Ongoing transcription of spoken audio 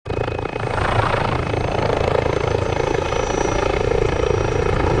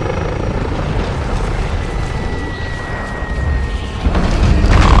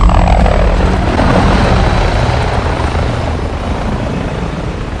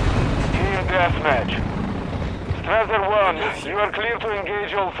deathmatch. Strasser 1, you are clear to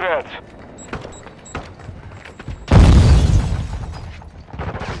engage all threats.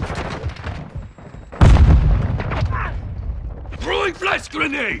 Throwing flash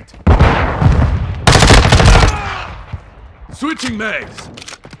grenade! Switching mags!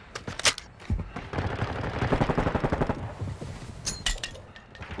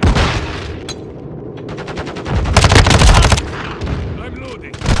 I'm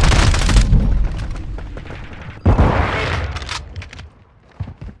loading.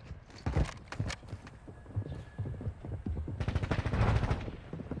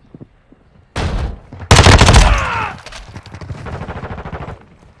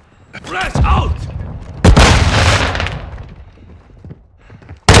 Flash out!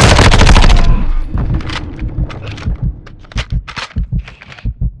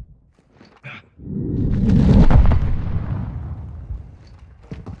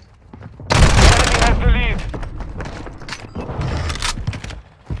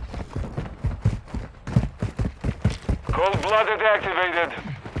 Cold-blooded activated.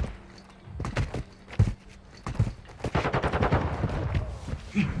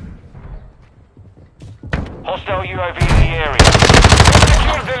 Hostile UAV in the area.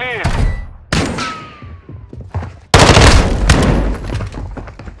 Secure the lead.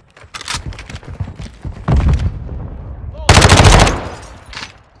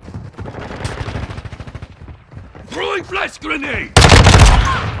 Throwing flash grenade!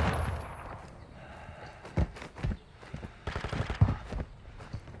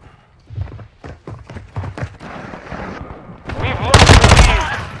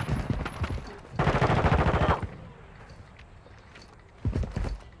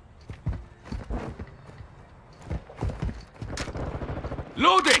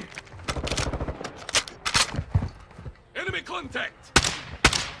 Loading! Enemy contact!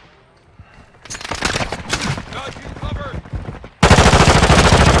 Got you covered!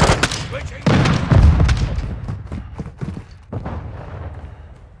 Switching!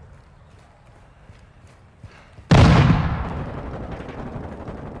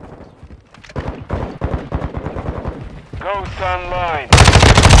 Ghost online.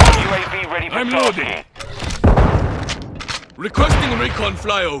 UAV ready for I'm tasking. loading! Requesting recon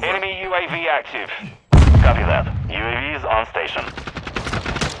flyover. Enemy UAV active. Copy that. UAV is on station.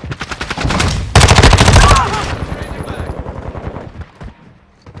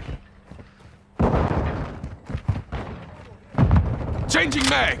 Changing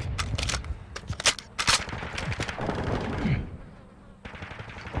mag!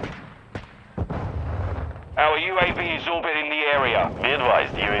 Our UAV is orbiting the area. Be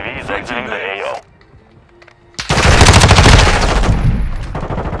advised, UAV is exiting the AO.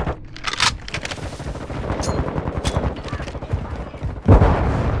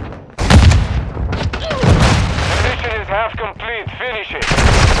 Half complete, finish it.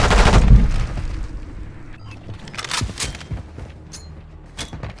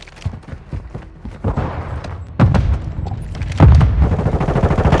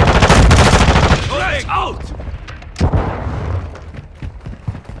 Flash out!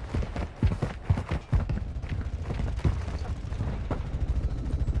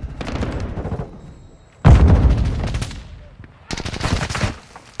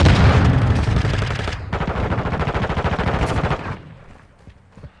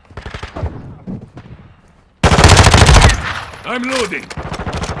 I'm loading.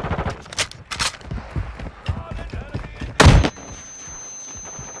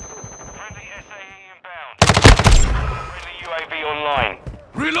 Friendly S.A.E. inbound. Friendly UAV online.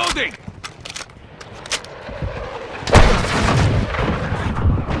 Reloading.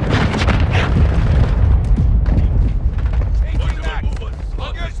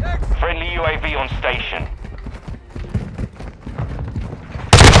 Friendly UAV on station.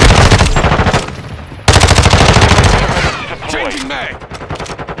 Changing mag.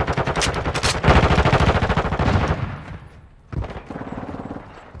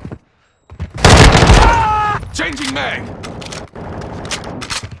 Changing mag.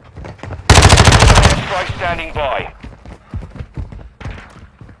 Strike standing by.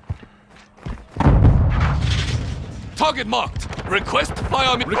 Target marked. Request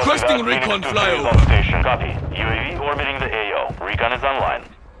fire. Requesting recon On flyover. station. Copy. UAV orbiting the AO. Recon is online.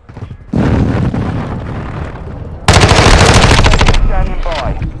 Standing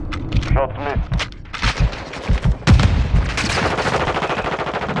by. Shots missed.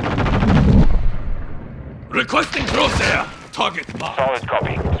 Requesting crosshair. Target marked. Solid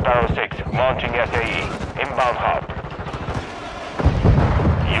copy. Sparrow 6, launching S.A.E. Inbound hub.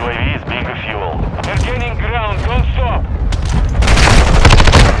 UAV is being refueled. They're gaining ground, don't stop!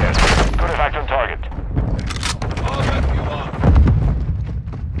 Good effect on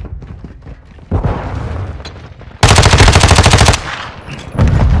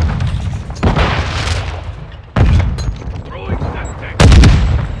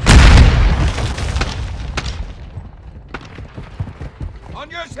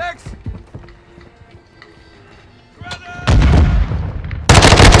Checks!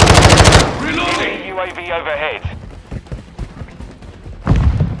 Reloading! UAV overhead.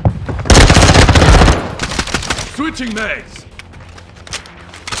 Switching mags!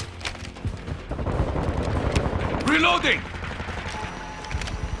 Reloading!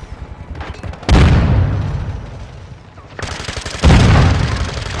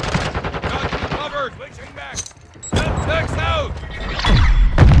 Got you covered! Switching mags! Mags out!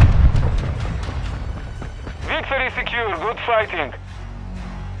 Victory secure. Good fighting.